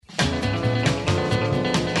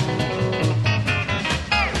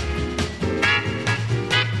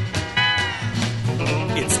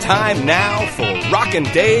time now for Rockin'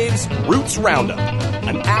 Dave's Roots Roundup,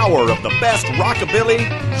 an hour of the best rockabilly,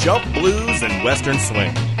 jump blues, and western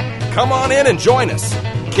swing. Come on in and join us.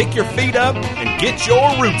 Kick your feet up and get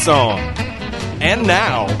your roots on. And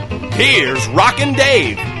now, here's Rockin'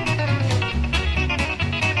 Dave.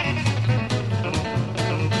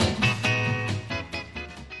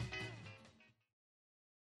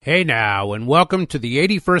 Hey now, and welcome to the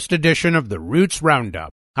 81st edition of the Roots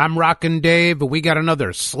Roundup. I'm Rockin' Dave, and we got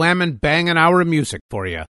another slammin' bangin' hour of music for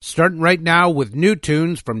you. Starting right now with new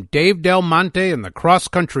tunes from Dave Del Monte and the Cross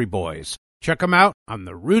Country Boys. Check them out on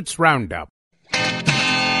the Roots Roundup.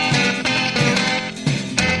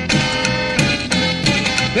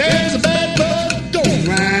 There's a bad bug going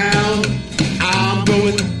round. I'm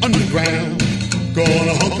going underground.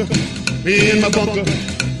 Gonna hunker in my bunker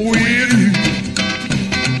with you.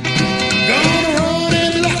 Gonna run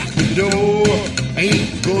and lock the door.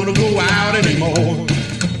 Ain't gonna go out anymore.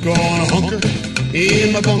 Gonna hunker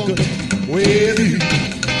in my bunker with you.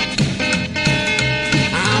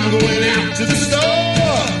 I'm going out to the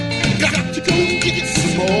store. Got to go get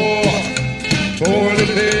some more toilet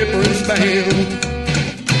paper and Spam.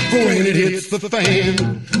 When it hits the fan,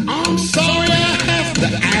 I'm sorry I have to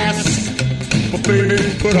ask, but baby,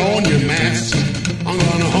 put on your mask. I'm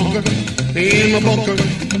gonna hunker in my bunker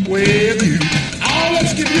with you. Oh,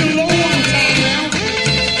 let's give you a low one time now.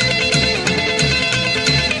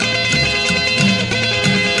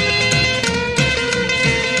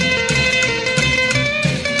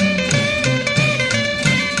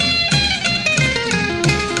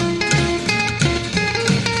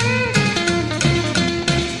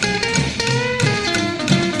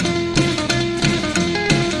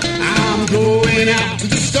 Out to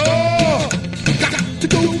the store, got to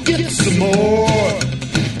go get some more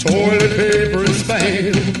toilet paper and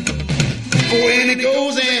Spam. When it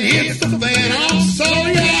goes and hits the fan, I'm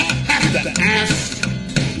sorry I have to ask,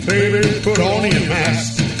 baby, put on your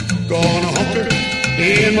mask. Gonna hunker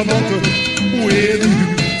in my bunker with you.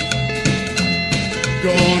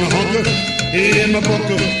 Gonna hunker in my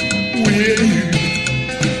bunker with you.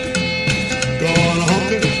 Gonna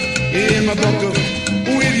hunker in my bunker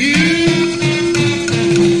with you.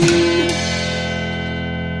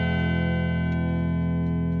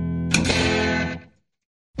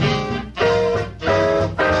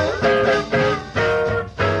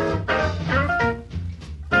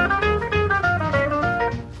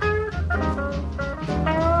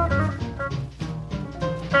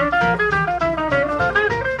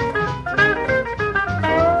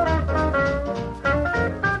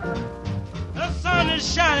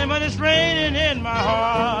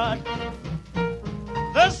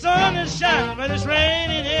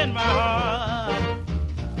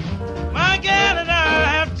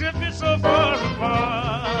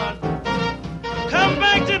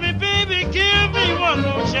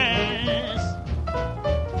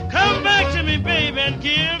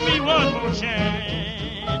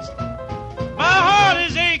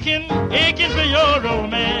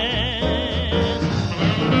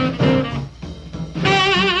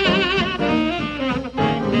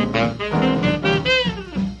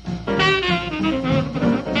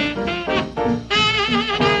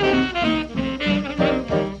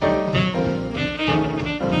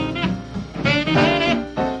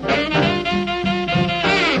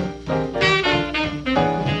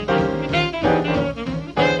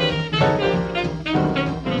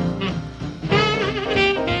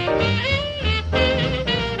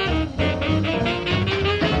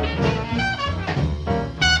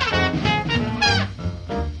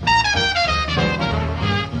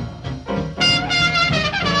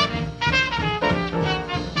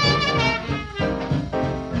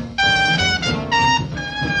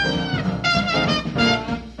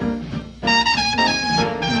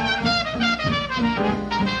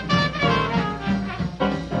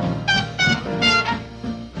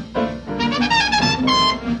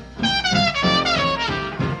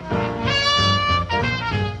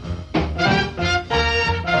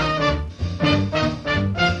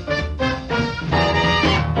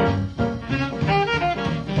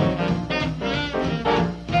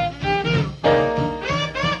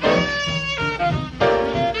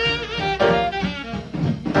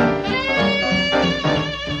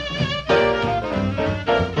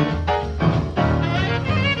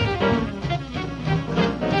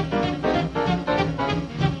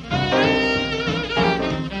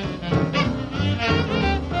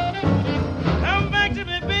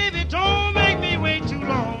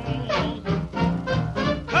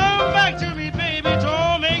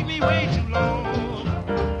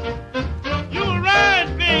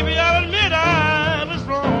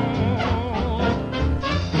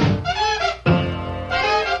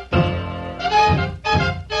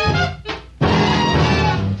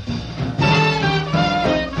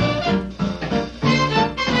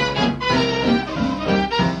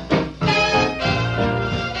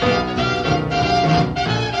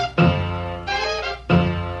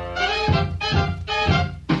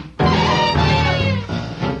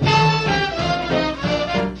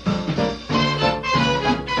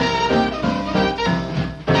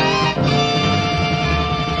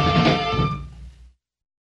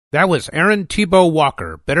 That was Aaron Tebow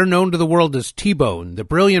Walker, better known to the world as T-Bone, the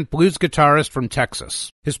brilliant blues guitarist from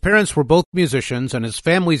Texas. His parents were both musicians, and his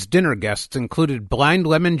family's dinner guests included Blind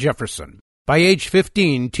Lemon Jefferson. By age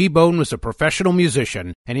 15, T-Bone was a professional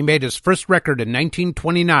musician, and he made his first record in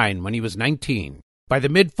 1929 when he was 19. By the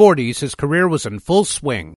mid-40s, his career was in full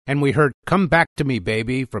swing, and we heard Come Back to Me,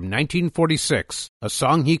 Baby from 1946, a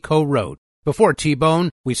song he co-wrote. Before T-Bone,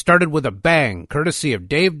 we started with a bang, courtesy of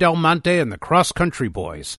Dave Del Monte and the Cross Country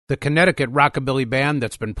Boys, the Connecticut rockabilly band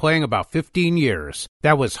that's been playing about 15 years.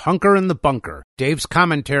 That was Hunker in the Bunker, Dave's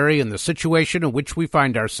commentary on the situation in which we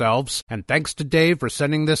find ourselves, and thanks to Dave for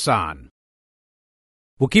sending this on.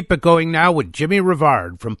 We'll keep it going now with Jimmy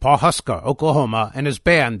Rivard from Pawhuska, Oklahoma, and his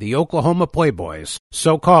band, the Oklahoma Playboys,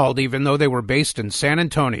 so called even though they were based in San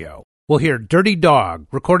Antonio. We'll hear Dirty Dog,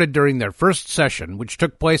 recorded during their first session, which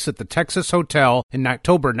took place at the Texas Hotel in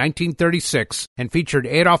October 1936, and featured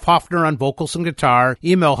Adolf Hoffner on vocals and guitar,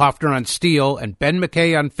 Emil Hoffner on steel, and Ben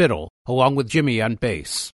McKay on fiddle, along with Jimmy on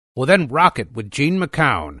bass. We'll then rock it with Gene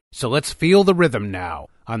McCown, so let's feel the rhythm now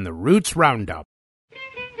on the Roots Roundup.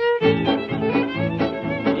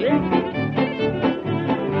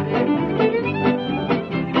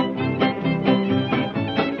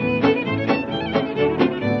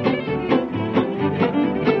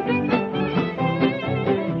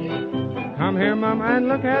 Here, Mama, and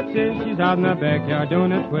look at Sis. She's out in the backyard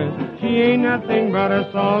doing a twist. She ain't nothing but a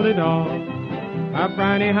salty dog, a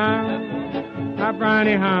briny hound, a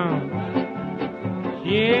briny hound.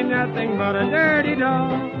 She ain't nothing but a dirty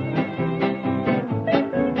dog.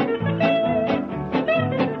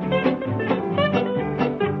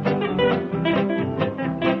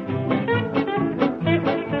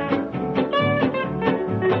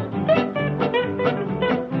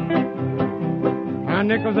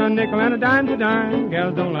 Nickel's a nickel and a dime's a dime.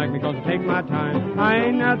 Gals don't like me 'cause I take my time. I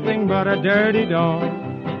ain't nothing but a dirty dog,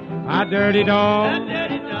 a dirty dog,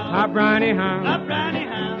 a briny hound, a briny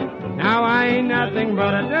hound. Now I ain't nothing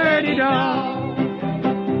but a dirty dog.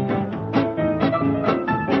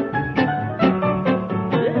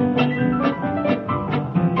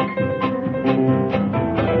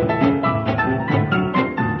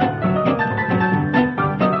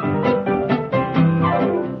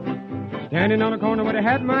 Standing on a corner where I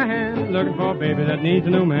had my hand, looking for a baby that needs a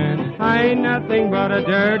new man. I ain't nothing but a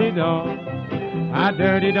dirty dog, a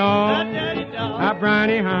dirty dog, a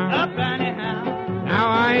briny hound, a briny hound. Now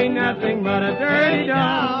I ain't nothing but a dirty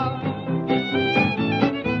dog.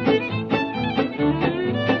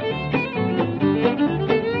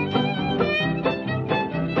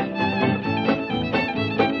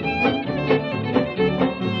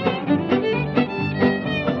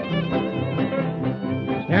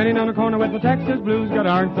 Standing on the corner with the Texas blues, got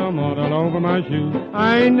Arkansas mud all over my shoes.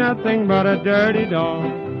 I ain't nothing but a dirty dog,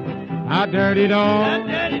 a dirty dog,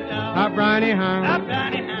 a briny hound, a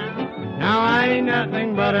briny hound. Now I ain't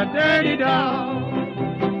nothing but a dirty dog.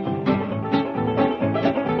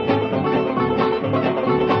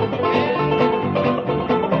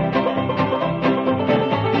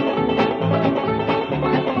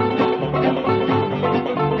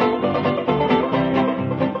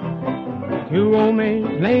 Two old maids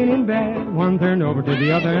laying in bed, one turned over to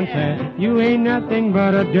the other and said, you ain't nothing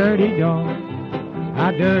but a dirty dog,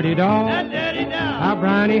 a dirty dog, a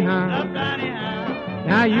briny hound, a briny hound.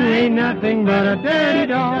 Now you ain't nothing but a dirty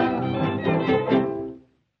dog.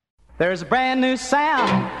 There's a brand new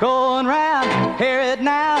sound going round, hear it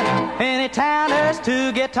now. Any town, there's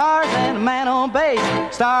two guitars and a man on bass,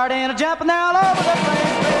 starting to jump and they're all over the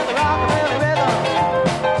place with the rockabilly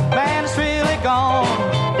rhythm. Man, it's really gone.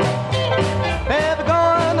 Ever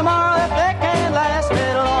going tomorrow if they can't last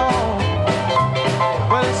it long.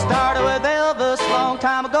 Well, it started with Elvis a long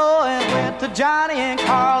time ago and went to Johnny and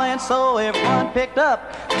Carl, and so everyone picked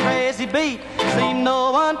up the crazy beat. Seemed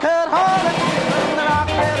no one could hold it from the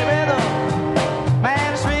rockabilly rhythm.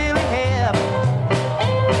 Man, it's really hip.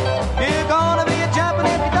 You're gonna be a jumping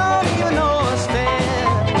if you don't even know a step.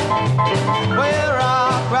 Well,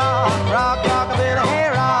 rock, rock, rock, rockabilly, hey,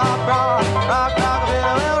 rock, rock, rock,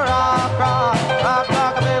 rockabilly, well, rock, rock. Rock,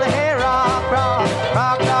 rockabilly, hey, rock, rock,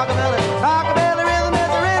 rock, rockabilly. Rockabilly rhythm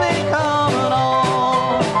is really coming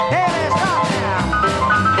on. Hey, let's rock now.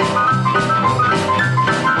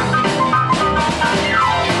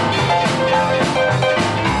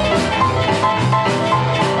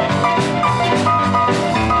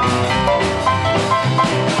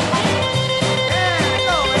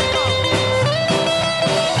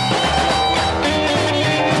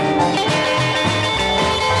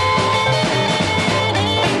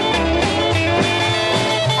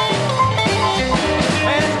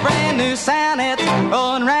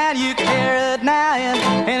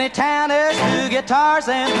 get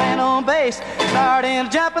Tarzan, man on bass, starting to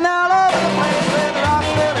jumping all over the place with the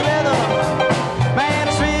rockabilly rhythm. Man,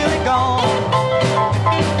 it's really gone.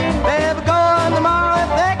 They'll be going tomorrow if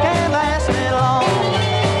they can't last it long.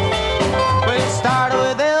 Well, it started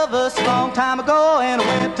with Elvis a long time ago and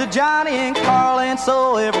went to Johnny and Carl, and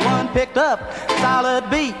so everyone picked up solid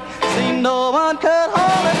beat. Seemed no one could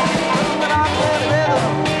hold it from the rockabilly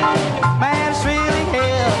rhythm. Man, it's really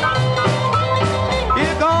hell.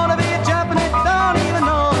 You're gonna be jumping it, don't even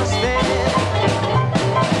know the step.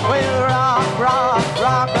 Well, rock, rock,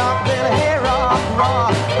 rock, rockabilly, hey, rock,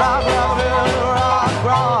 rock, rock, rockabilly, rock,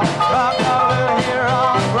 rock, rock, rockabilly, hey,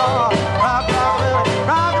 rock, rock, rock, rockabilly,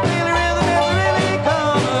 rockabilly rhythm is really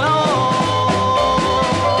coming on.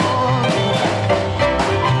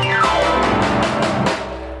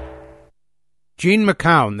 Gene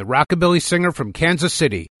McCown, the rockabilly singer from Kansas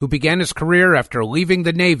City, who began his career after leaving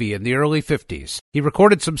the Navy in the early 50s. He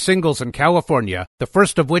recorded some singles in California, the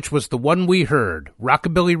first of which was the one we heard,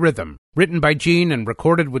 Rockabilly Rhythm, written by Gene and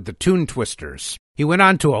recorded with the Tune Twisters. He went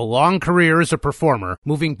on to a long career as a performer,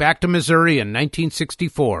 moving back to Missouri in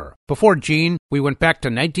 1964. Before Gene, we went back to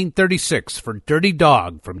 1936 for Dirty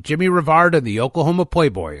Dog from Jimmy Rivard and the Oklahoma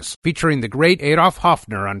Playboys, featuring the great Adolph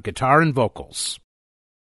Hoffner on guitar and vocals.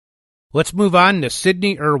 Let's move on to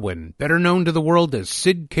Sidney Irwin, better known to the world as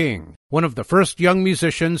Sid King, one of the first young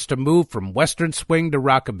musicians to move from Western swing to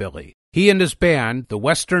rockabilly. He and his band, the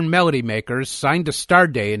Western Melody Makers, signed to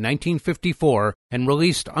Starday in 1954 and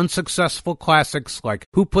released unsuccessful classics like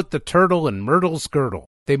Who Put the Turtle and Myrtle's Girdle.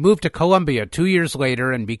 They moved to Columbia 2 years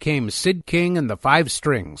later and became Sid King and the Five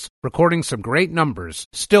Strings, recording some great numbers,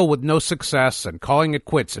 still with no success, and calling it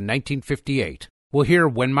quits in 1958. We'll hear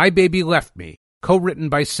When My Baby Left Me, co-written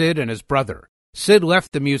by Sid and his brother. Sid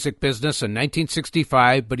left the music business in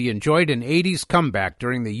 1965, but he enjoyed an 80s comeback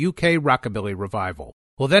during the UK rockabilly revival.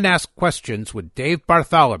 We'll then ask questions with Dave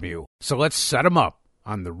Bartholomew, so let's set him up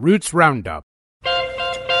on the Roots Roundup.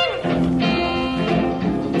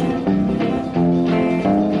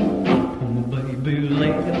 Baby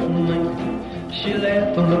left me, she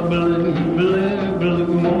left on the blue, blue,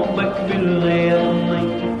 blue. Oh, baby left me,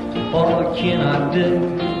 what can I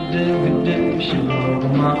do? She broke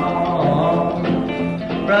my heart,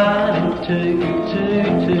 right into,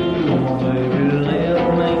 oh, baby left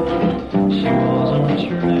me, she wasn't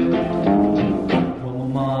true. Well, my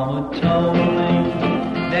mama told me,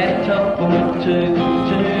 Daddy told me to,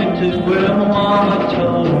 well, my mama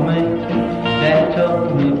told me, Daddy told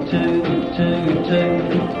me to,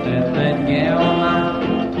 that gal of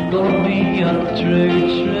mine gonna be untrue,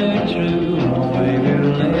 true, oh, baby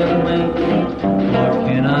left me. What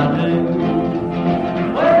can I do?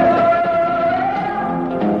 Well,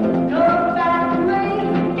 come back to me,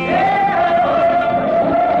 yeah.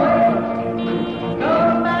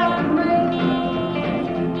 Come back to me.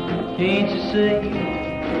 Can't you see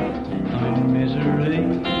I'm in misery?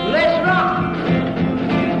 Let's rock.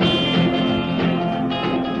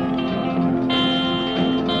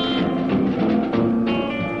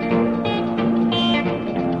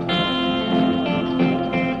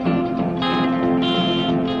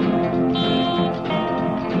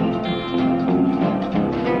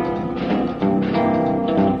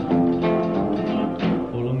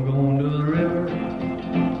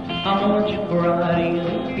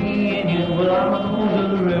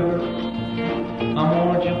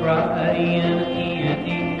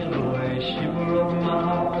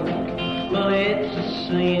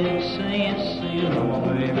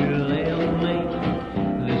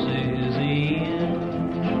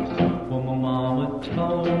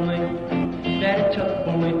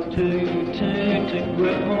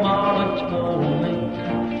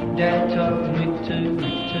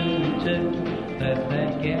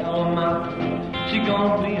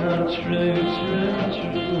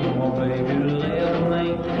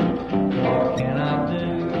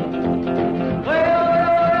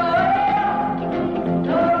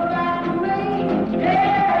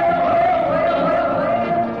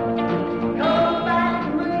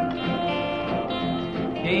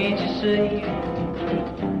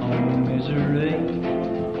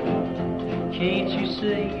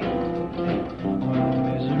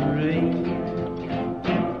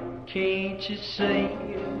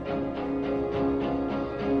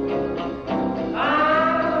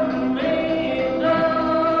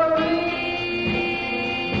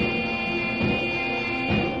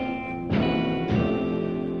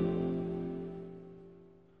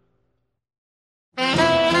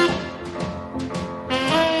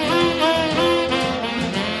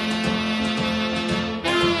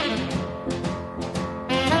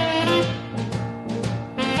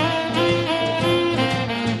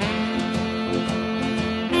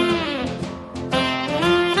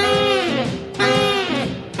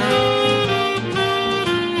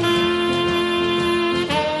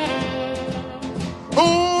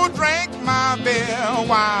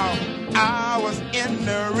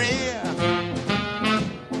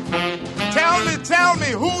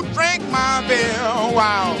 drank my beer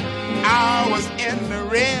while I was in the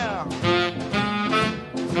rear.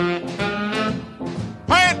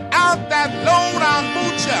 Point out that low-down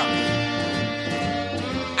moocher,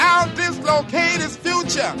 I'll dislocate his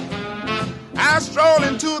future. I strolled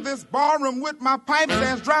into this ballroom with my pipes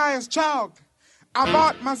as dry as chalk. I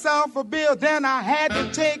bought myself a beer, then I had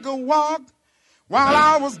to take a walk. While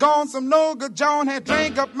I was gone, some no-good John had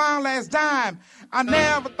drank up my last dime. I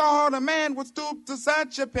never thought a man would stoop to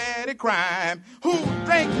such a petty crime. Who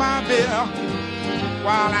drank my beer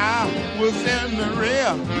while I was in the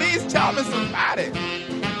rear? Please tell me somebody.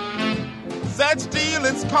 Such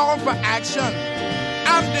dealings call for action.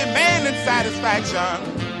 I'm demanding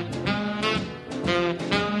satisfaction.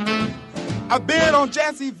 A bit on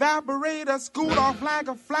Jesse Evaporator, scoot off like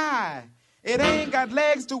a fly. It ain't got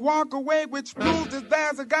legs to walk away, which proves that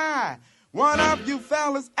there's a guy. One of you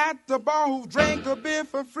fellas at the bar who drank a beer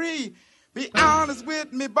for free. Be honest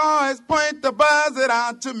with me, boys, point the buzzer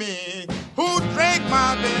out to me. Who drank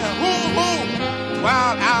my beer? Who?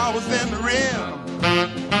 While I was in the rear.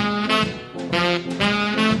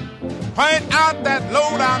 Point out that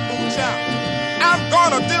low-down moocher. I'm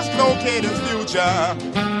gonna dislocate his future.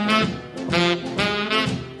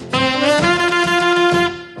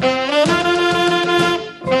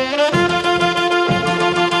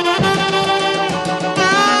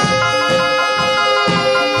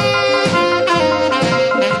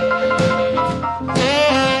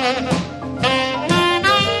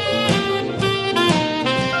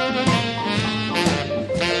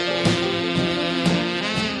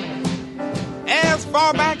 As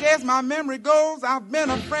far back as my memory goes, I've been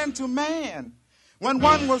a friend to man. When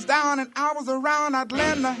one was down and I was around, I'd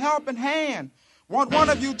lend a helping hand. Want one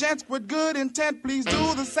of you gents with good intent, please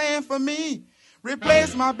do the same for me.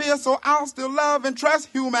 Replace my beer so I'll still love and trust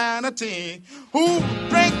humanity. Who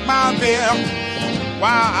drank my beer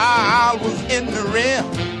while I was in the rear?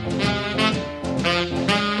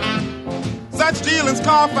 Such dealings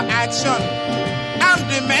call for action. I'm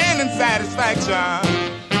demanding satisfaction.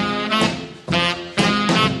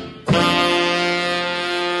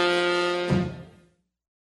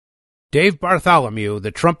 Dave Bartholomew,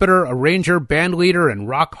 the trumpeter, arranger, bandleader, and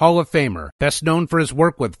rock Hall of Famer, best known for his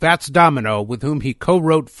work with Fats Domino, with whom he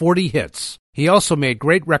co-wrote 40 hits. He also made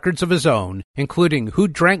great records of his own, including Who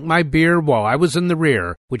Drank My Beer While I Was in the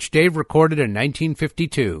Rear, which Dave recorded in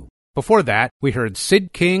 1952. Before that, we heard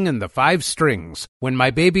Sid King and the Five Strings, When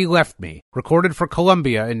My Baby Left Me, recorded for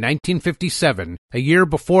Columbia in 1957, a year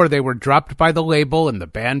before they were dropped by the label and the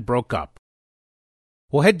band broke up.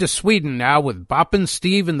 We'll head to Sweden now with Boppin'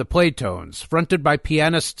 Steve and the Playtones, fronted by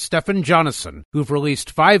pianist Stefan Jonason, who've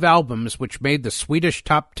released 5 albums which made the Swedish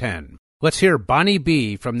top 10. Let's hear Bonnie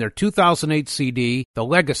B from their 2008 CD, The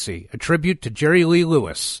Legacy, a tribute to Jerry Lee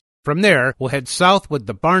Lewis. From there, we'll head south with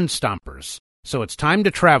the Barnstompers. So it's time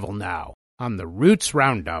to travel now on the Roots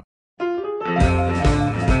Roundup.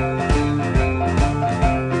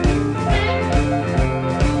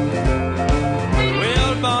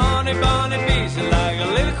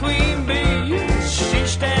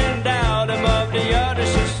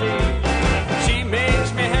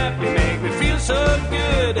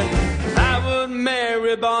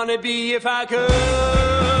 Bonnie B if I could,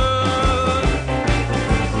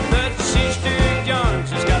 but she's too young,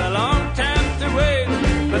 she's got a long time to wait.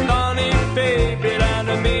 But Bonnie baby, I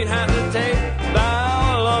don't mean how to take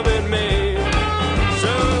by loving me.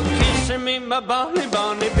 So kissing me, my Bonnie,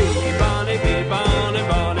 Bonnie B, Bonnie B, Bonnie,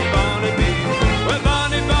 Bonnie, Bonnie B. Well,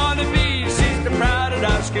 Bonnie, Bonnie B, she's the pride of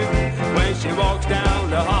our school. When she walks down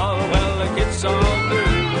the hall, well, the kids all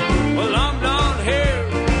through. Well, long blonde hair,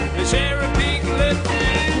 the cherry pink lips,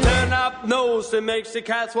 nose that makes the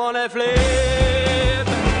cats wanna flip.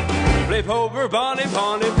 Flip over Bonnie,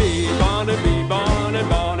 Bonnie B, Bonnie B, Bonnie,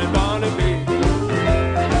 Bonnie, Bonnie B.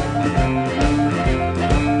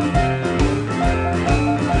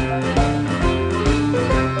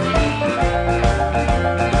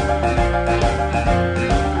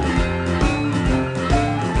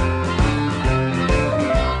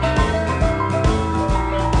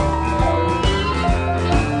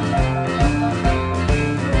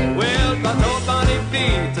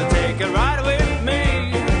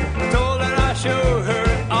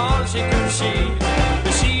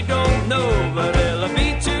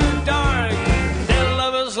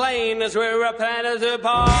 As we're a planet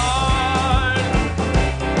apart,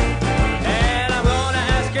 and I'm gonna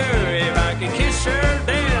ask her if I can kiss her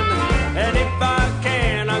then, and if I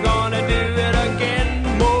can, I'm gonna do it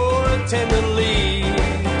again more tenderly.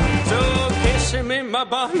 So kissing me, my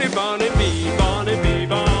Bonnie, Bonnie B, Bonnie B,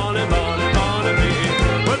 Bonnie, Bonnie, Bonnie B.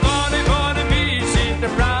 Well, Bonnie, Bonnie B, she's the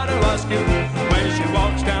pride of our school. When she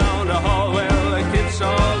walks down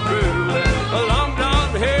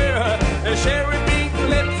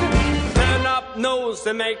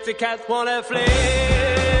that makes the cats wanna flip.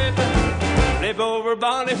 Flip over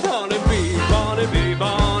Bonnie, Bonnie B, Bonnie B,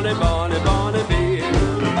 Bonnie, Bonnie, Bonnie B.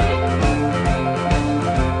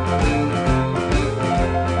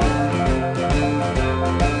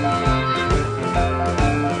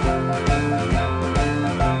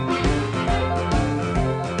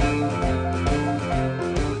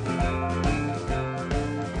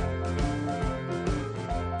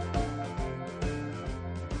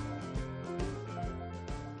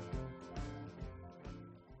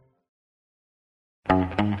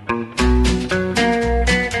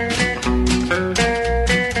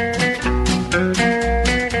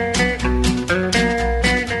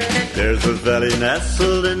 There's a valley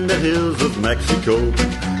nestled in the hills of Mexico,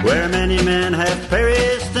 where many men have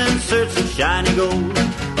perished in search of shiny gold.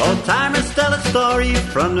 Old timers tell a story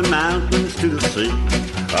from the mountains to the sea.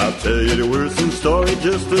 I'll tell you the Wilson story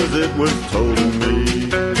just as it was told to me.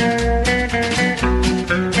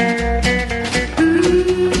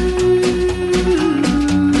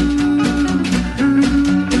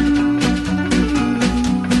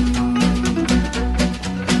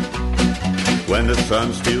 When the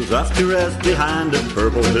sun steals off to rest behind a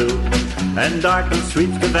purple hill, and darkness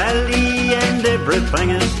sweeps the valley and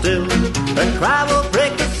everything is still, a cry will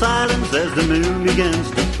break the silence as the moon begins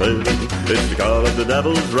to fill. It's the call of the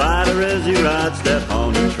devil's rider as he rides step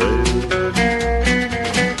on the trail.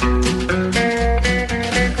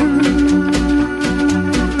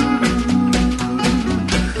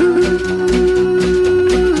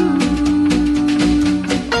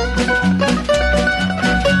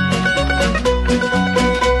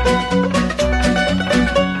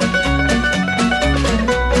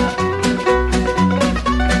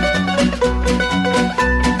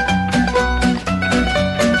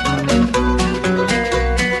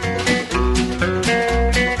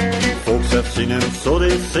 So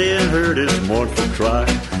they say and heard his mournful cry.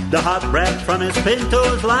 The hot breath from his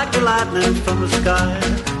pintos like the lightning from the sky.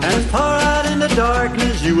 And far out in the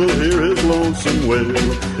darkness you will hear his lonesome wail.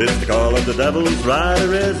 It's the call of the devil's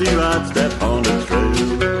rider as he rides step on the trail.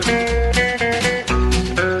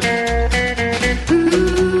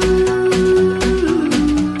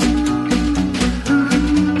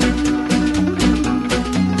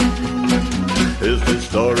 Is this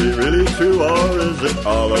story really true or is it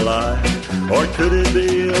all a lie? Or could it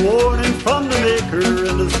be a warning from the maker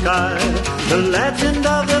in the sky? The legend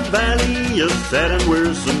of the valley is sad and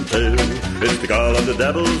wearisome tale. It's the call of the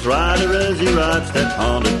devil's rider as he rides step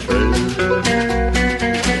on the trail.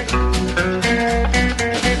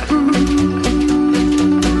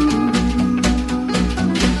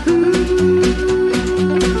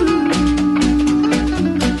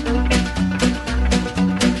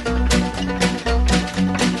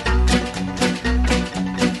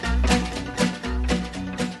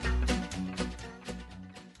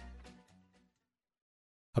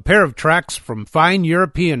 A pair of tracks from fine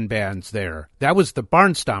European bands there. That was the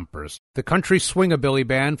Barnstompers, the country swingabilly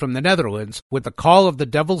band from the Netherlands, with the Call of the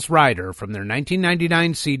Devil's Rider from their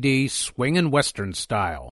 1999 CD, Swingin' Western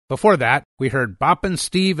Style. Before that, we heard Boppin'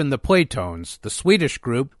 Steve and the Playtones, the Swedish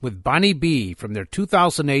group, with Bonnie B from their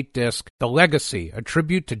 2008 disc, The Legacy, a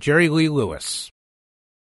tribute to Jerry Lee Lewis.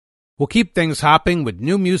 We'll keep things hopping with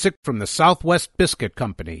new music from the Southwest Biscuit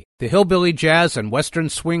Company, the hillbilly jazz and western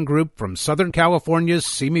swing group from Southern California's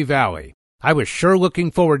Simi Valley. I was sure looking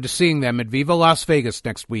forward to seeing them at Viva Las Vegas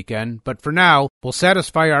next weekend, but for now, we'll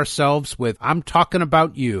satisfy ourselves with I'm Talking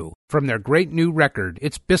About You from their great new record,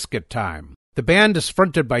 It's Biscuit Time. The band is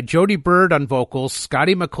fronted by Jody Bird on vocals,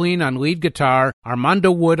 Scotty McLean on lead guitar,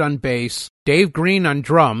 Armando Wood on bass, Dave Green on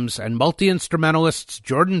drums, and multi-instrumentalists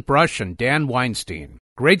Jordan Brush and Dan Weinstein.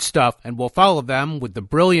 Great stuff, and we'll follow them with the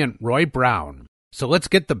brilliant Roy Brown. So let's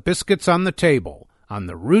get the biscuits on the table on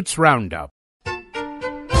the Roots Roundup.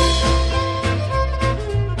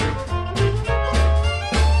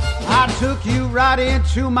 I took you right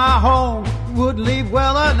into my home, wouldn't leave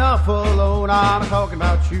well enough alone. I'm talking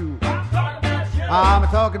about you. I'm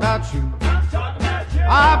talking about you.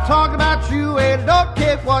 I'm talking about you, and I don't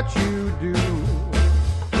care what you do.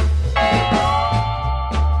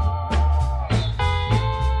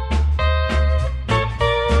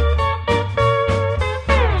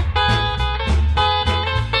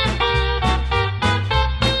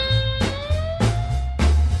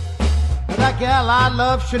 That gal I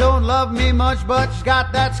love, she don't love me much, but she's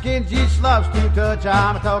got that skin she loves to touch.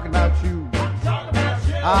 I'm talking about you.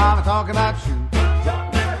 I'm talking about you.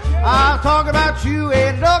 I'm talking about you,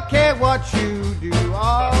 and I don't care what you do.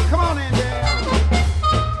 Oh, come on in there.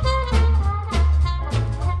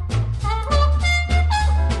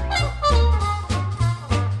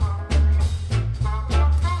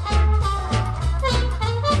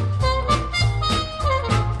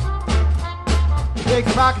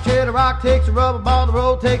 rocking chair to rock, takes a rubber ball to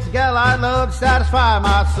roll, takes a gal I love to satisfy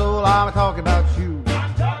my soul. I'm talking about you.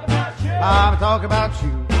 I'm talking about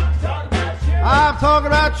you. I'm talking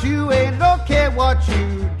about you, and don't care what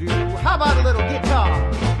you do. How about a little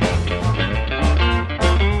guitar?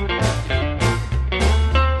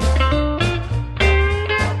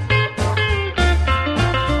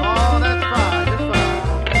 Oh, that's fine, that's fine.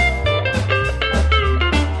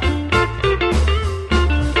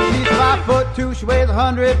 She's 5'2", she weighs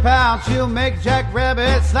 100 pounds. She'll make Jack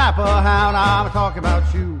Rabbit slap a hound. I'm talking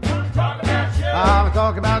about you. I'm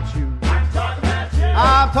talking about you.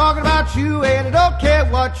 I'm talking about you, and I don't care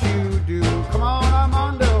what you do. Come on,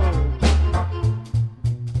 Armando.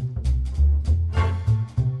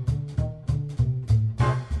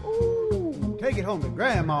 Ooh, take it home to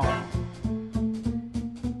Grandma.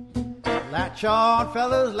 Latch on,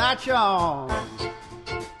 fellas, latch on.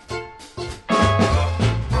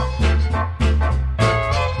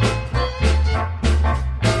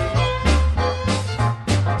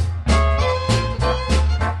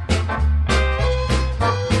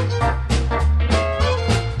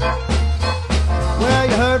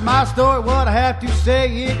 My story, what I have to say.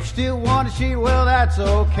 If you still want to cheat, well, that's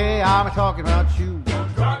okay. I'm talking about you.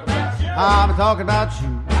 I'm talking about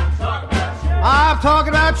you. I'm talking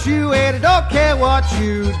about you, and I don't care what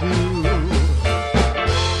you do.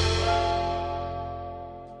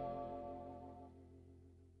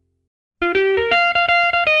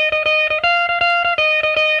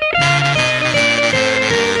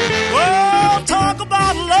 Well, talk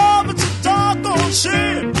about love, it's a doggone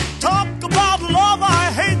shame. Talk about love,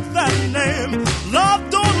 I hate that name. Love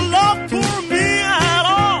don't love for me at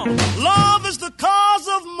all. Love is the cause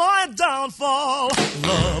of my downfall.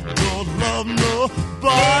 Love don't love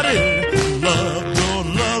nobody. Love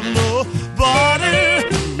don't love nobody.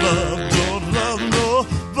 Love don't love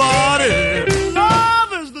nobody.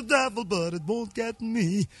 Love is the devil, but it won't get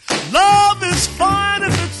me. Love is fine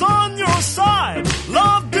if it's on your side.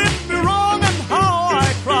 Love did me wrong and how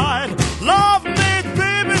I cried. Love made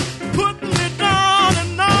baby put me down,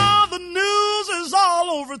 and now the news is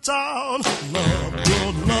all over town. Love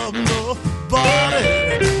don't love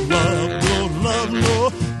nobody. Love don't love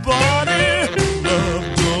nobody.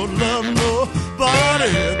 Love don't love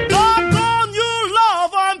nobody. Doggone you,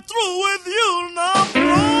 love, I'm through with you now.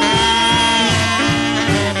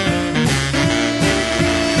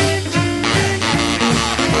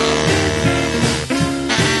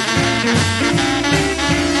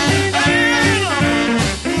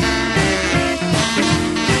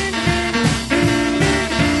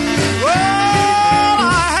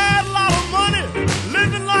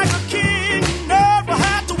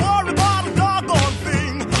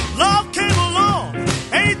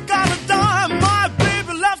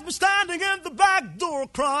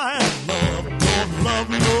 Crying, love don't love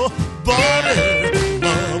nobody.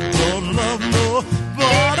 Love don't love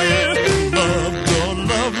nobody. Love don't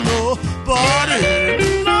love nobody.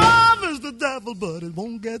 Love is the devil, but it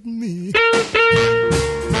won't get me.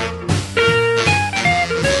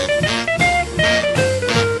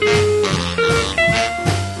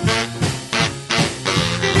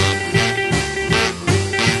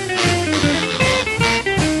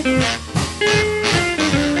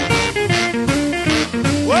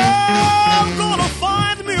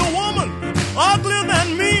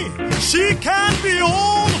 She can't be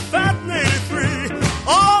old, fat, and 83.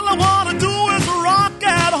 All I want to do is rock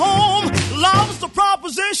at home. Love's the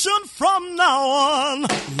proposition from now on.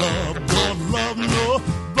 Love don't love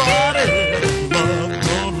nobody. Love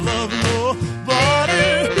don't love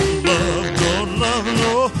nobody. Love don't love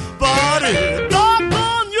nobody.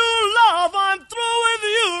 Doggone you, love, I'm through with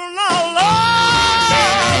you now. Love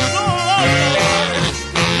don't love nobody.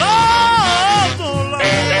 Love don't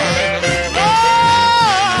love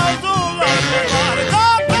nobody.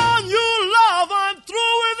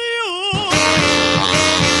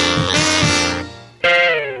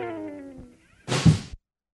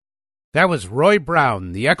 That was Roy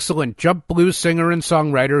Brown, the excellent jump blues singer and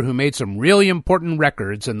songwriter who made some really important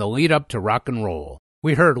records in the lead-up to rock and roll.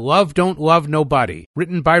 We heard Love Don't Love Nobody,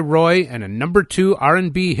 written by Roy and a #2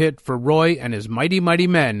 R&B hit for Roy and his Mighty Mighty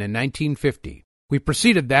Men in 1950. We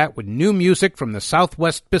preceded that with new music from the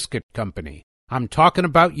Southwest Biscuit Company. I'm Talking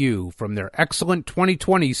About You from their excellent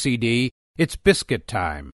 2020 CD, It's Biscuit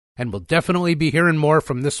Time, and we'll definitely be hearing more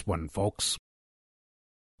from this one, folks.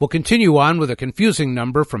 We'll continue on with a confusing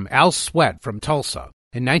number from Al Sweat from Tulsa.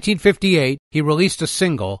 In 1958, he released a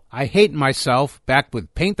single, I Hate Myself, back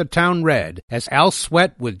with Paint the Town Red, as Al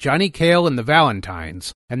Sweat with Johnny Cale and the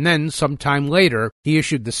Valentines, and then, sometime later, he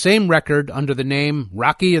issued the same record under the name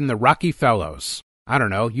Rocky and the Rocky Fellows. I don't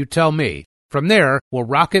know, you tell me. From there, we'll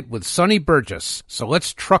rock it with Sonny Burgess. So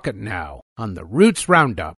let's truck it now on the Roots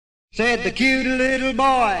Roundup. Said the cute little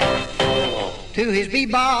boy to his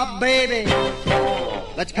bebop baby,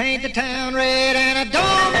 let's paint the town red and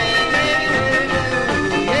adorn it, baby.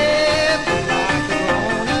 Yeah, like the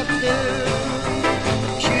grown-ups do.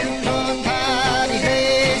 Shoes untied, his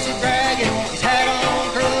lace is dragging, his hat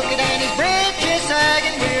on crooked and his breeches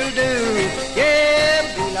sagging will do. Yeah,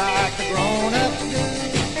 be like the grown-ups do.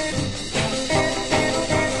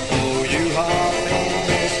 Oh, you hop in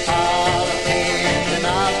this pile of tin and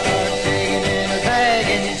I'll start zigging and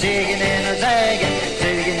a-zagging, zigging and a-zagging,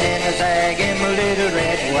 zigging and a-zagging, my little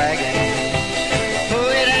red wagon.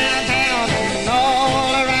 Put it downtown and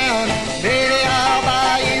all around, baby, I'll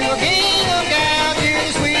buy you a gingham gown. You're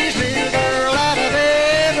the sweetest little girl that I've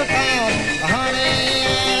ever found. Honey,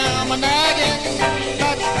 I'm a nagging,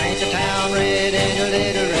 let's paint the town red in a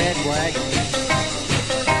little red wagon.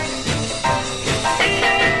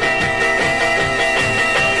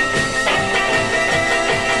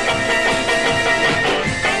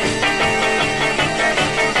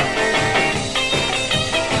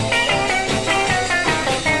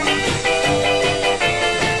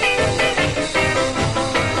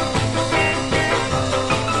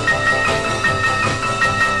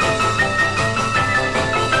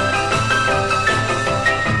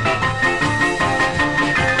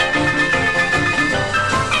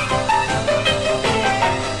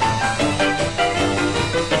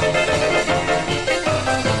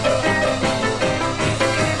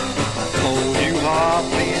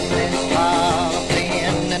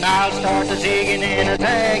 Zigging and a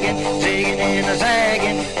zagging, zigging and a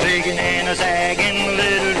zagging, zigging and a zagging,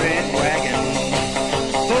 little red wagon.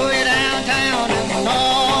 Pull it downtown and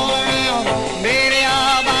all around, baby,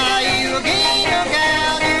 I'll buy you a gingham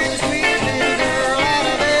gown. You're the sweetest little girl that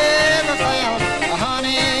I've ever found.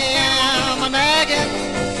 Honey, I'm a nagging,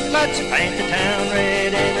 let's paint the town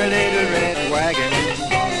red in a little red wagon.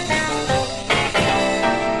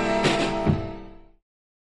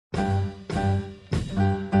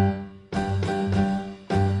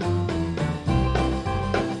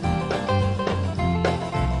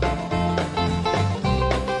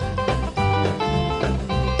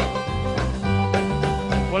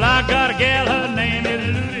 I got a gal, her name is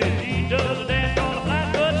Lucy. She does a dance on a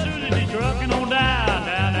flatfoot Susie. She's trucking on down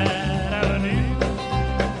that avenue.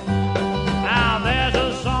 Now there's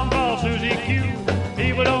a song called Susie Q.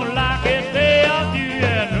 People don't like it, they are few.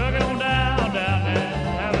 Yeah, trucking on down that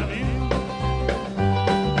avenue.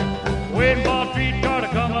 Waiting for a streetcar to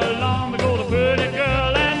come along to go to pretty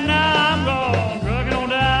girl, and now I'm gone. Trucking on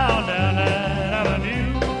down that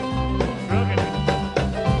avenue. Trucking.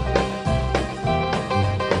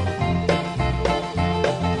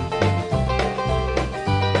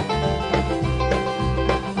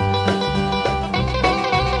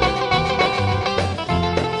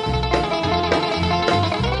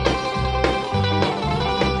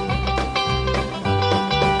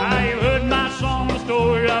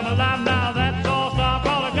 Now that's all stop,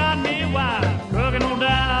 all I got me wild, trucking on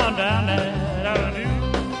down that avenue.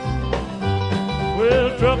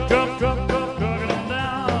 Well, trucking on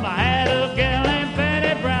down. I had a gal named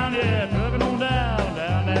Fanny Brown, yeah, trucking on down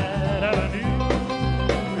that avenue.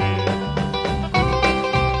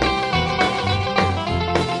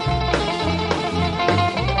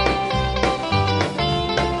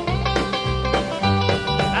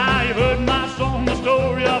 Now you've heard my song, the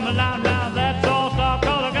story of my life. Now that's all stop,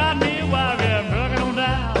 all I got me wild, yeah, trucking on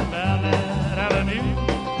down that avenue.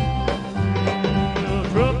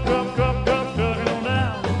 Trucking on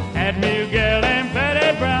down. Had me a gal named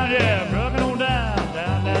Patty Brown, yeah, trucking on down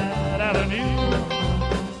that avenue.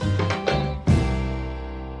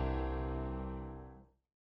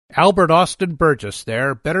 Albert Austin Burgess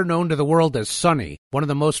there, better known to the world as Sonny, one of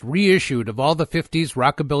the most reissued of all the 50s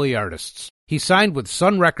rockabilly artists. He signed with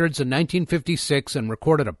Sun Records in 1956 and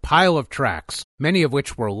recorded a pile of tracks, many of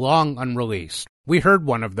which were long unreleased. We heard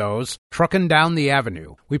one of those, Truckin' Down the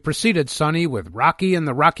Avenue. We preceded Sonny with Rocky and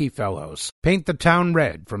the Rocky Fellows, Paint the Town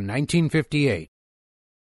Red from 1958.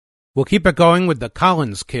 We'll keep it going with the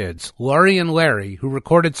Collins Kids, Laurie and Larry, who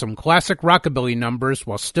recorded some classic rockabilly numbers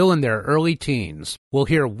while still in their early teens. We'll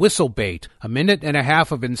hear Whistlebait, a minute and a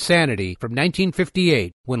half of insanity from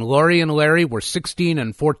 1958, when Laurie and Larry were 16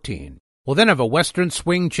 and 14. We'll then have a Western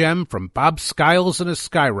swing gem from Bob Skiles and his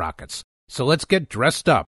Skyrockets. So let's get dressed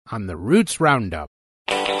up on the Roots Roundup.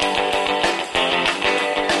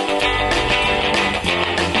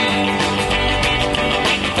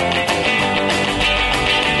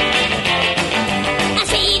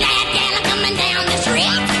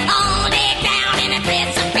 All day down in a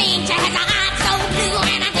dress of pink. She has a heart so blue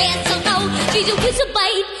and a head so gold.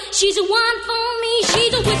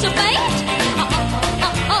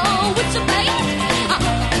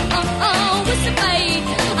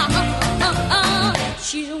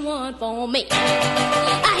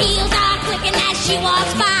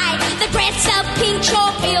 walks by. The dress of pink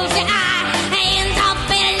sure fills the eye. Hands off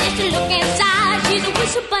and just to look inside. She's a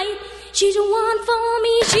whistle bait. She's a one for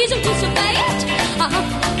me. She's a whistle bait.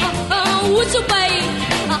 Whistle bait.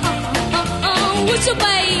 Whistle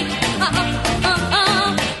bait.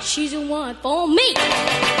 She's a one for me.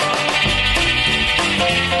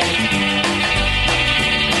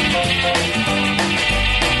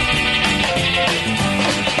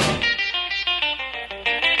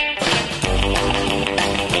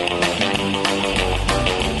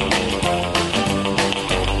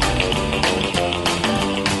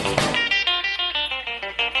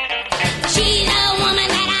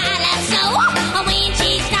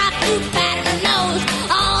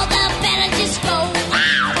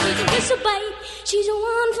 She's a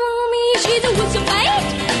one for me. She's a whistle bait.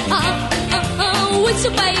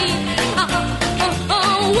 Whistle bait.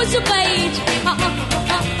 Whistle bait.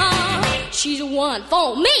 She's a one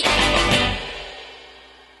for me.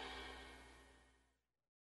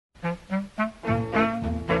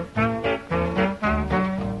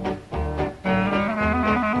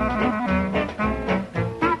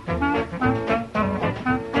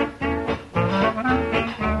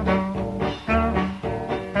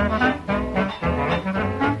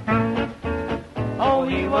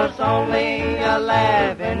 Only a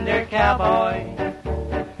lavender cowboy.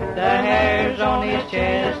 The hairs on his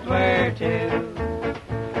chest were two,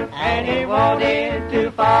 and he wanted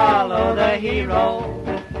to follow the hero,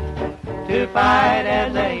 to fight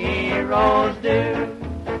as the heroes do.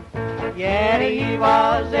 Yet he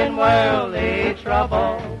was in worldly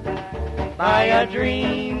trouble by a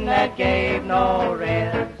dream that gave no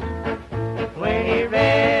rest. When he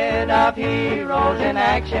read of heroes in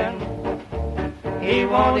action, he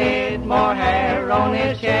wanted more hair on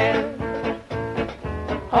his chest.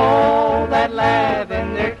 Oh, that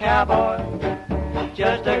lavender cowboy,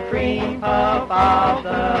 just a cream puff of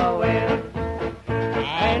the West.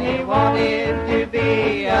 And he wanted to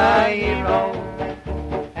be a hero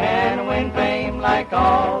and win fame like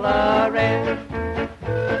all the rest.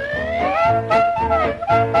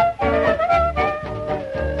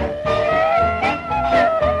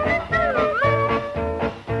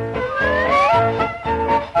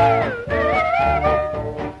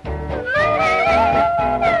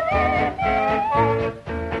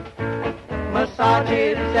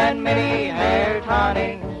 Massages and many hair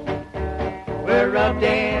tonics were rubbed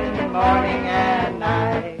in morning and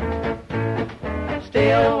night.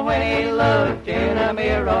 Still, when he looked in a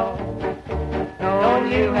mirror, no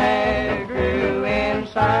new hair grew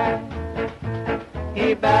inside.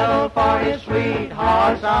 He battled for his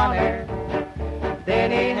sweetheart's honor,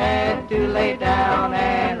 then he had to lay down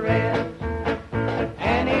and rest.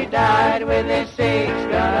 And he died with his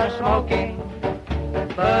 6-gun smoking,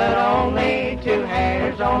 but only 2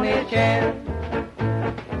 hairs on his chest.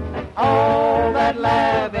 Oh, that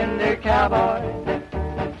lavender cowboy,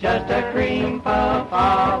 just a cream puff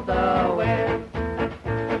of the West.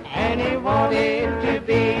 And he wanted to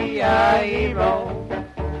be a hero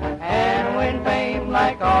and win fame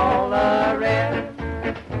like all the rest.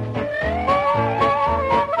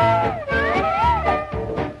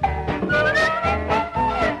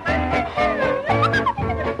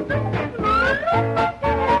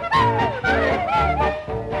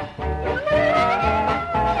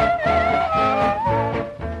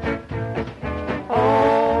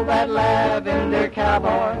 Lavender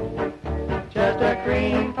cowboy, just a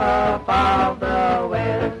cream puff of the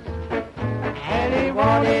West. And he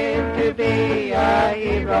wanted to be a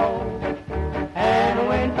hero and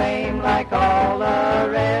win fame like all the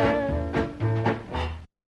rest.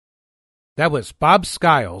 That was Bob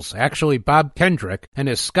Skiles, actually Bob Kendrick, and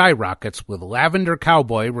his Skyrockets with Lavender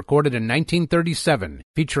Cowboy, recorded in 1937,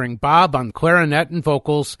 featuring Bob on clarinet and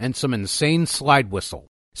vocals and some insane slide whistle.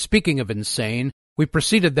 Speaking of insane, we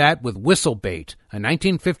preceded that with Whistle Bait, a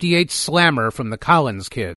 1958 slammer from the Collins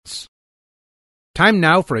Kids. Time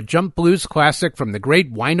now for a jump blues classic from the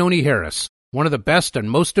great Wynonie Harris, one of the best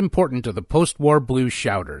and most important of the post-war blues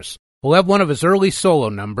shouters. We'll have one of his early solo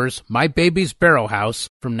numbers, My Baby's Barrel House,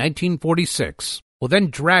 from 1946. We'll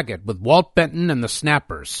then drag it with Walt Benton and the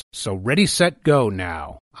Snappers. So ready, set, go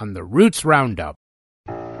now on the Roots Roundup.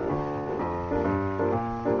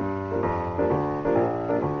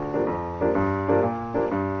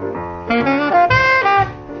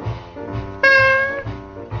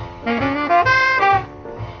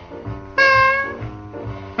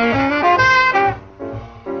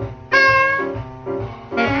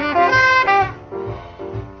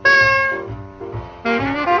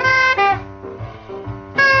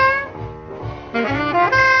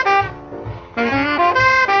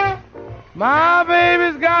 My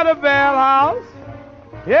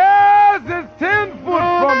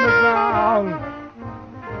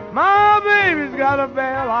My baby's got a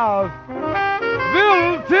bell house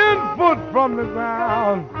built 10 foot from the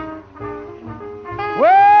ground.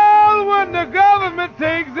 Well, when the government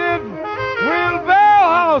takes it, we'll bell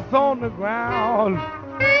house on the ground.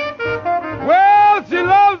 Well, she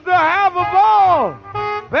loves to have a ball,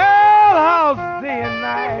 bell house day and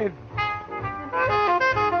night.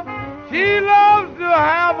 She loves to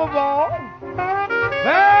have a ball,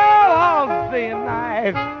 bell house day and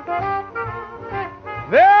night.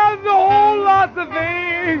 There's a whole lot of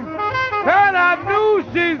things that I knew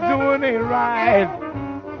she's doing it right.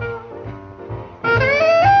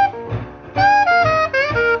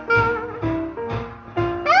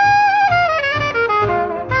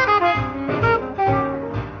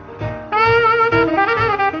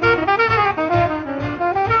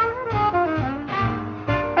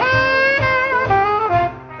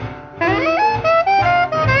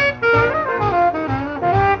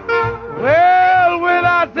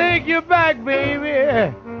 Back,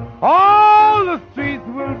 baby, all the streets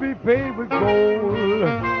will be paved with gold.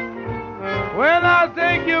 When I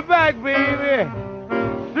take you back, baby,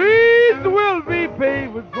 streets will be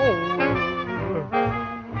paved with gold.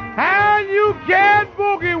 And you can't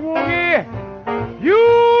boogie woogie,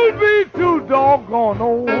 you'll be too doggone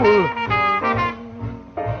old.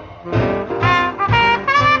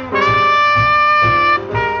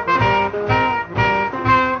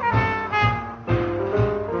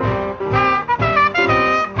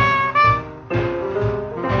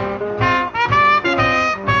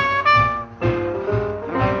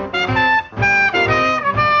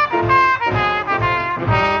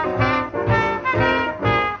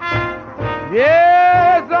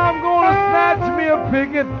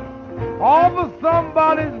 Picket off of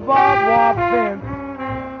somebody's barbed wire fence.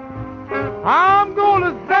 I'm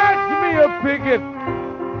gonna snatch me a picket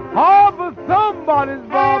off of somebody's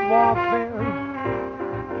barbed wire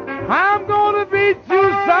fence. I'm gonna beat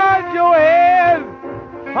you side your head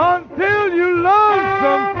until you learn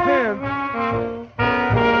some sense.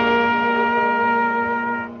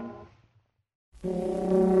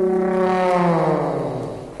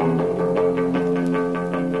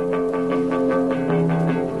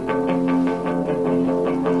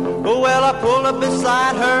 Well, I pulled up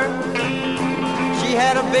beside her. She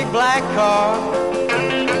had a big black car.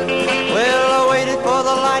 Well, I waited for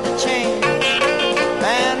the light to change,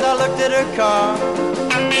 and I looked at her car.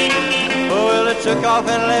 Well, it took off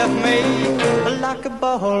and left me like a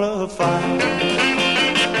ball of fire.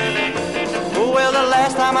 Well, the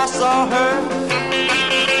last time I saw her,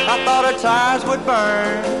 I thought her tires would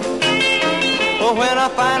burn. Well, when I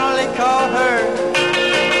finally caught her,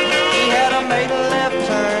 she had made a left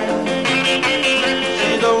turn.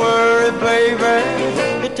 Don't worry,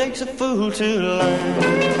 baby, it takes a fool to learn.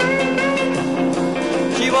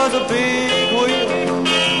 She was a big wheel,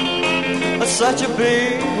 such a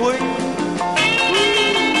big wheel,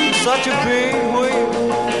 such a big wheel.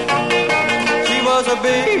 She was a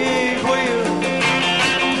big wheel,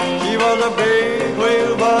 she was a big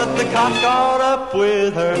wheel, but the cops caught up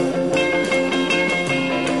with her.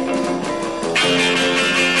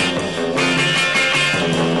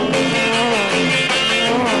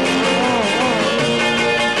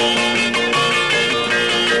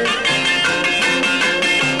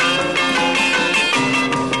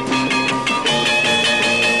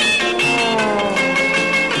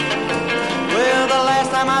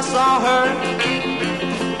 I saw her,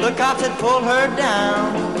 the cops had pulled her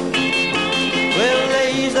down. Well,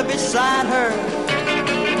 they eased up beside her,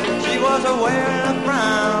 she was wearing a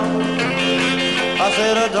frown. I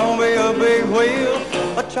said, don't be a big wheel,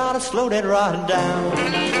 but try to slow that ride down.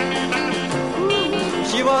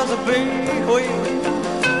 She was a big wheel,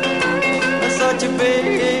 such a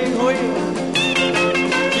big wheel.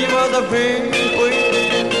 She was a big wheel,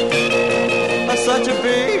 such a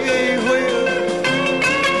big wheel.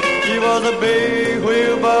 She was a big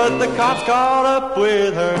wheel, but the cops caught up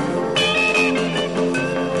with her.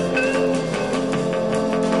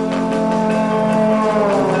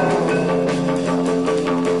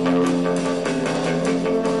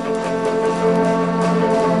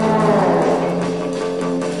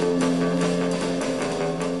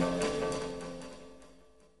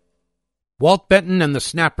 Walt Benton and the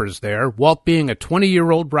Snappers there, Walt being a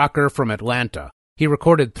 20-year-old rocker from Atlanta. He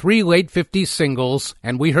recorded 3 late 50s singles,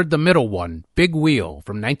 and we heard the middle one, Big Wheel,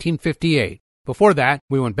 from 1958. Before that,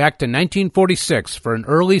 we went back to 1946 for an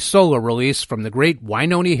early solo release from the great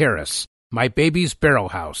Wynonie Harris, My Baby's Barrel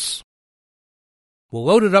House. We'll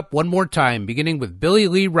load it up one more time, beginning with Billy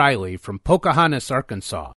Lee Riley from Pocahontas,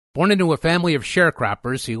 Arkansas. Born into a family of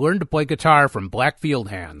sharecroppers, he learned to play guitar from black field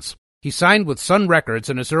hands. He signed with Sun Records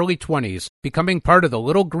in his early 20s, becoming part of the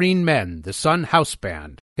Little Green Men, the Sun House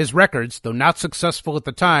Band. His records, though not successful at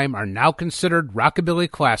the time, are now considered rockabilly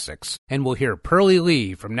classics, and we'll hear Pearly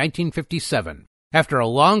Lee from 1957. After a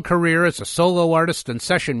long career as a solo artist and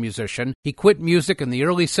session musician, he quit music in the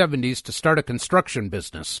early 70s to start a construction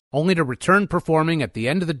business, only to return performing at the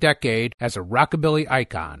end of the decade as a rockabilly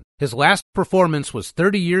icon. His last performance was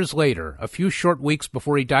 30 years later, a few short weeks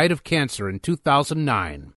before he died of cancer in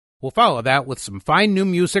 2009. We'll follow that with some fine new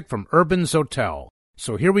music from Urban's Hotel.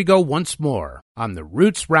 So here we go once more on the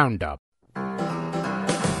Roots Roundup.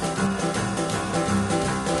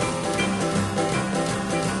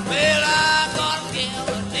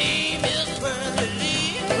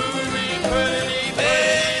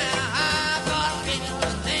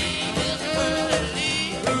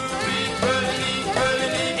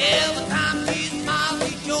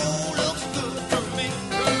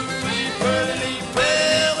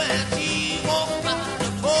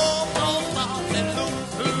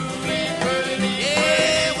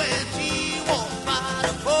 When she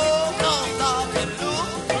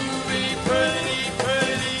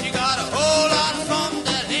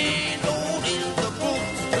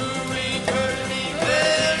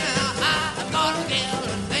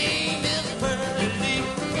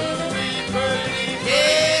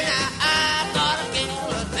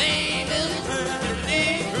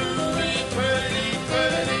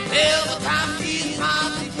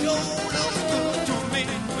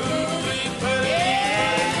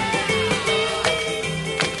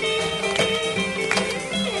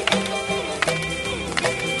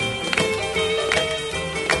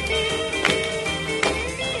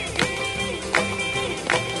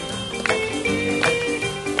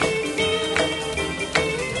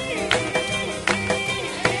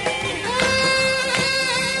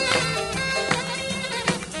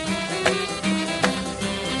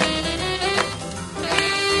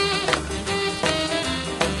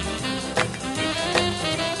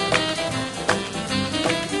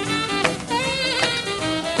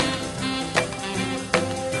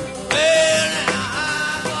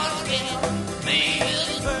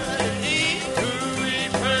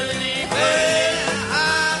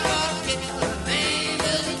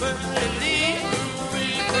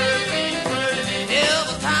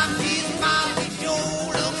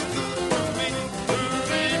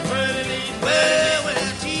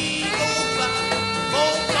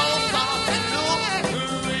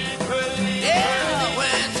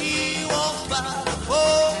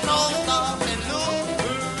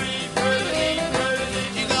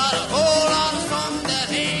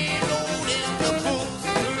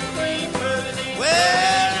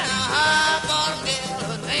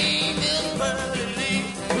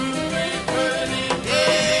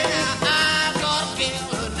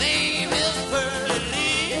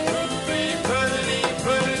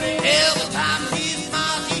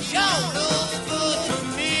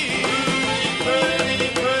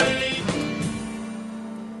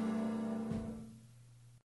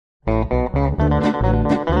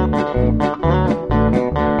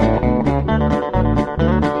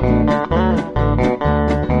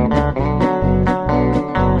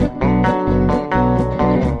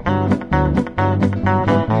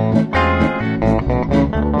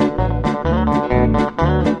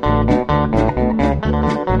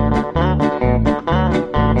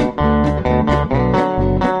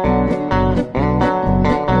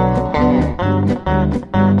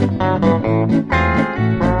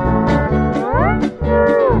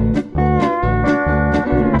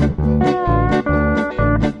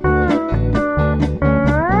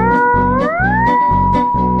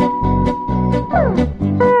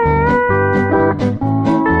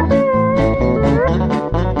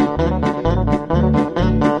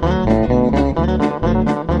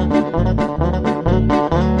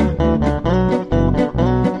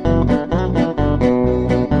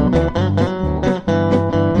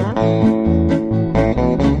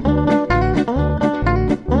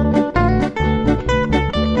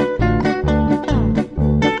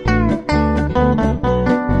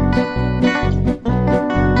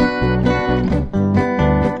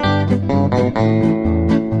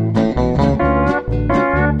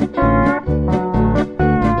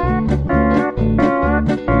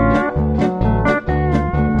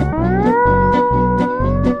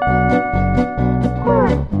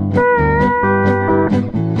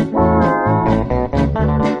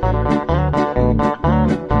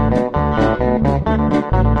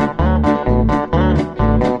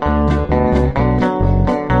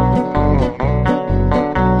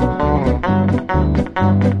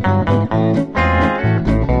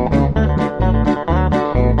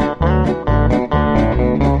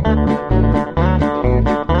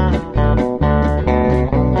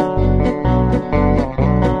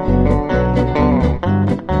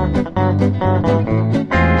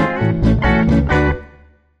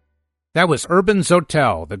That was Urban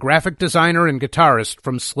Zotel, the graphic designer and guitarist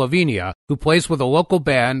from Slovenia who plays with a local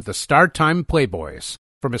band, the Star Time Playboys.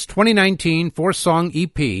 From his 2019 four-song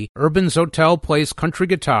EP, Urban Zotel Plays Country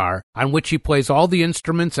Guitar, on which he plays all the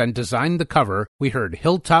instruments and designed the cover, we heard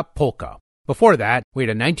Hilltop Polka. Before that, we had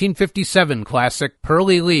a 1957 classic,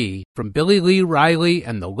 Pearly Lee, from Billy Lee Riley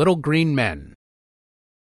and the Little Green Men.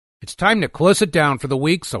 It's time to close it down for the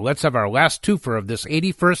week, so let's have our last twofer of this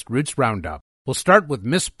 81st Roots Roundup. We'll start with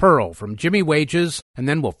Miss Pearl from Jimmy Wages, and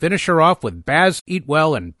then we'll finish her off with Baz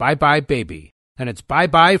Eatwell and Bye Bye Baby. And it's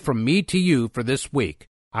bye-bye from me to you for this week.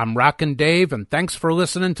 I'm Rockin' Dave, and thanks for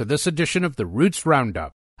listening to this edition of the Roots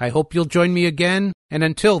Roundup. I hope you'll join me again, and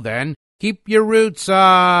until then, keep your roots on!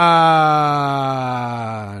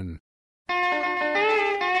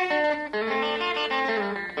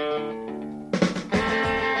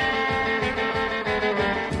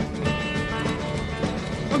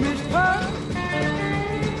 Miss Pearl,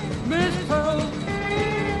 Miss Pearl,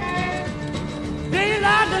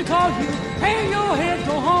 daylight done called you, hang your head,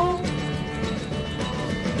 go home.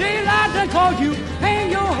 Daylight done called you, hang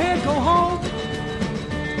your head, go home.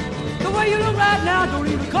 The way you look right now, don't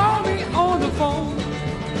even call me on the phone.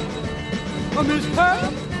 Miss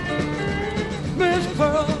Pearl, Miss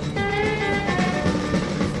Pearl,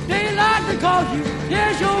 daylight done called you,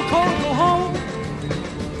 here's your coat, go home.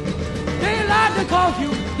 Daylight done called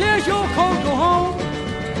you, here's your coat, go home.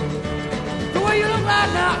 The way you look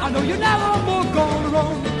right now, I know you're never more gonna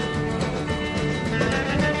roam.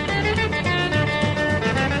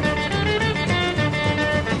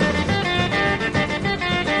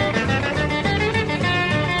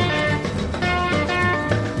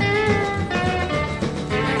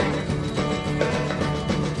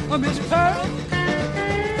 Miss Pearl,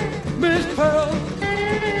 Miss Pearl,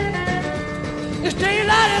 it's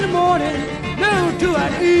daylight in the morning, noon to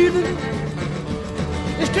an evening.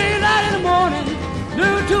 It's daylight in the morning,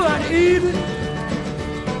 noon to an evening.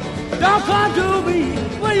 Don't come to me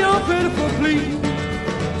when you're pitiful, please.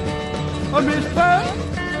 Miss Pearl,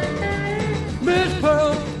 Miss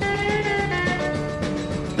Pearl,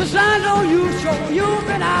 the signs on you show you've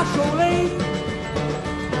been out so late.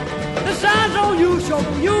 The signs on you show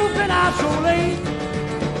you've been out so late.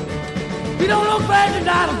 You don't look bad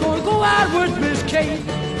tonight, I'm gonna go out with Miss Kate.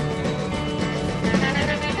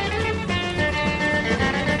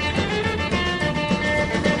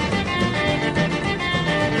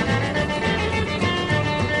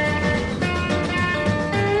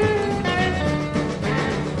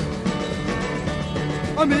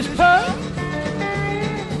 Miss Pearl,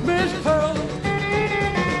 Miss Pearl,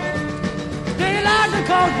 daylight to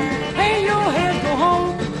call you, hang your head, go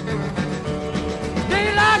home.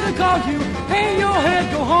 Daylight to call you, hang your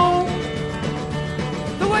head, go home.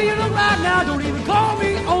 The way you look right now, don't even call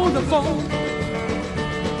me on the phone.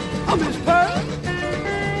 Miss Pearl,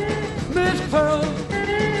 Miss Pearl,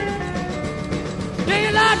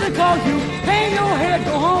 daylight to call you, hang your head,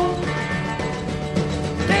 go home.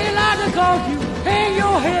 Daylight to call you, hang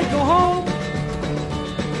your head, go home.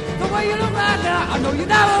 The way you look right now, I know you're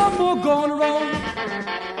never more gonna roam.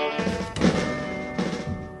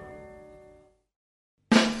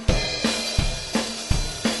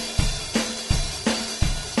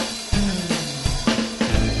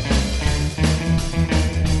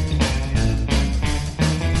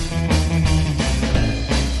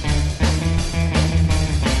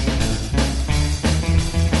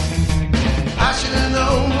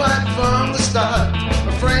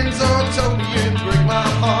 My friends all told me you'd break my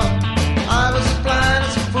heart. I was as blind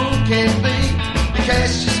as a fool can be. You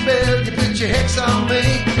cast your spell, you put your hex on me.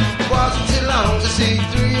 It wasn't too long to see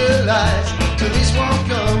through your lies. Till this won't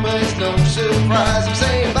come, it's no surprise. I'm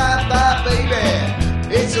saying bye bye, baby,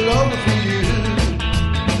 it's all over for you.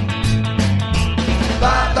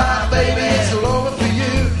 Bye bye, baby, it's all over for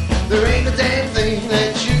you. There ain't a damn thing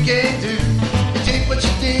that you can do. You did what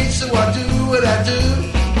you did, so I do what I do.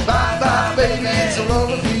 Bye bye, baby, it's all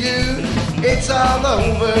over for you. It's all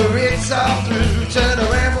over, it's all through. Turn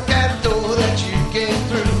around, walk out the door that you came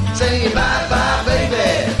through. Saying bye bye,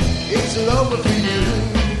 baby, it's all over for you.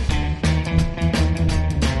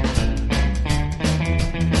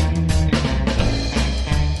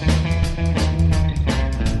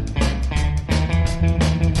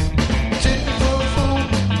 Took me for a fool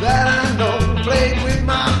that I know. Played with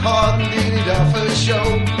my heart and did it off a show.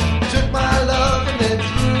 Took my love and then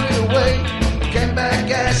threw it away. Came back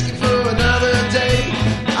asking for another day.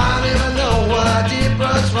 I never know what I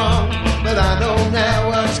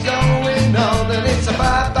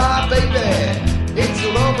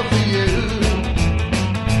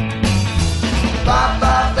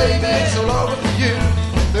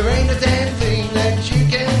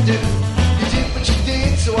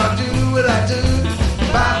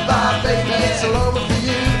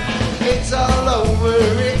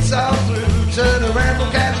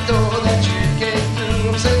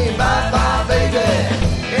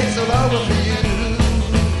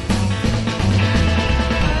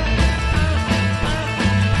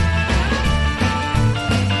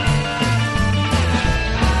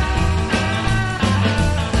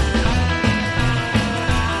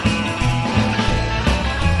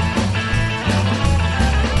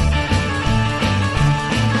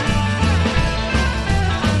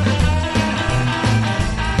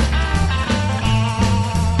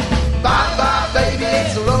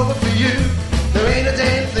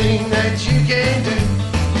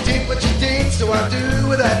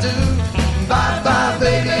what I do. Bye-bye,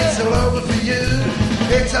 baby, it's all over for you.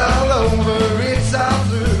 It's all over, it's all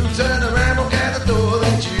through. Turn around, walk out the door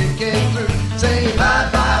that you came through. Say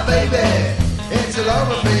bye-bye, baby, it's all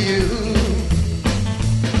over for you.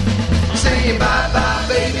 Say bye-bye,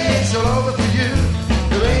 baby, it's all over for you.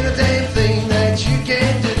 There ain't a damn thing that you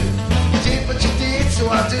can do. You did what you did, so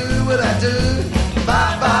I do what I do.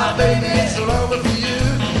 Bye-bye, baby, it's all over for you.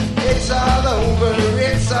 It's all over,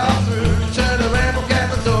 it's all through. Turn around, walk out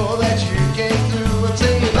the door that you came through. And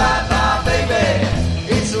say bye-bye, baby,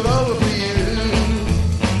 it's all over for you.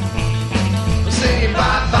 Say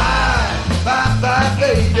bye-bye, bye-bye,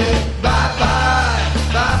 baby, bye-bye,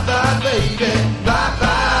 bye-bye, baby,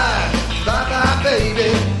 bye-bye, bye-bye, baby,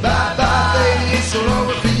 bye-bye, baby, it's all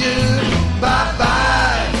over for you.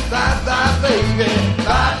 Bye-bye, bye-bye, baby,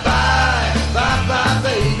 bye-bye, bye-bye,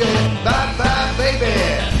 baby, bye-bye, baby,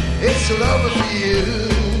 it's all over for you.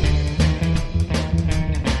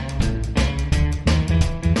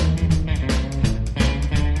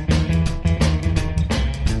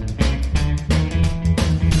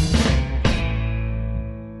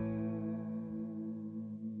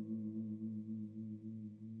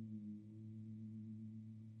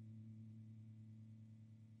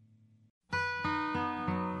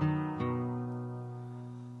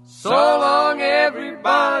 So long,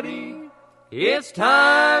 everybody. It's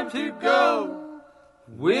time to go.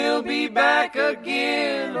 We'll be back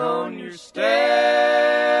again on your stereo.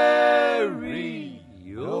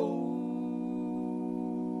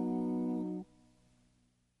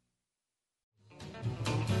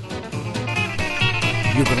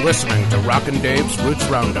 You've been listening to Rockin' Dave's Roots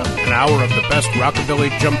Roundup, an hour of the best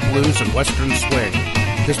rockabilly, jump blues, and western swing.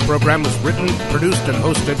 This program was written, produced, and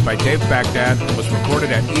hosted by Dave Baghdad and was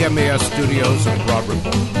recorded at EMAS Studios in Broad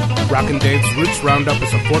Ripple. Rockin' Dave's Roots Roundup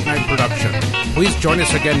is a fortnight production. Please join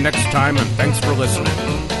us again next time, and thanks for listening.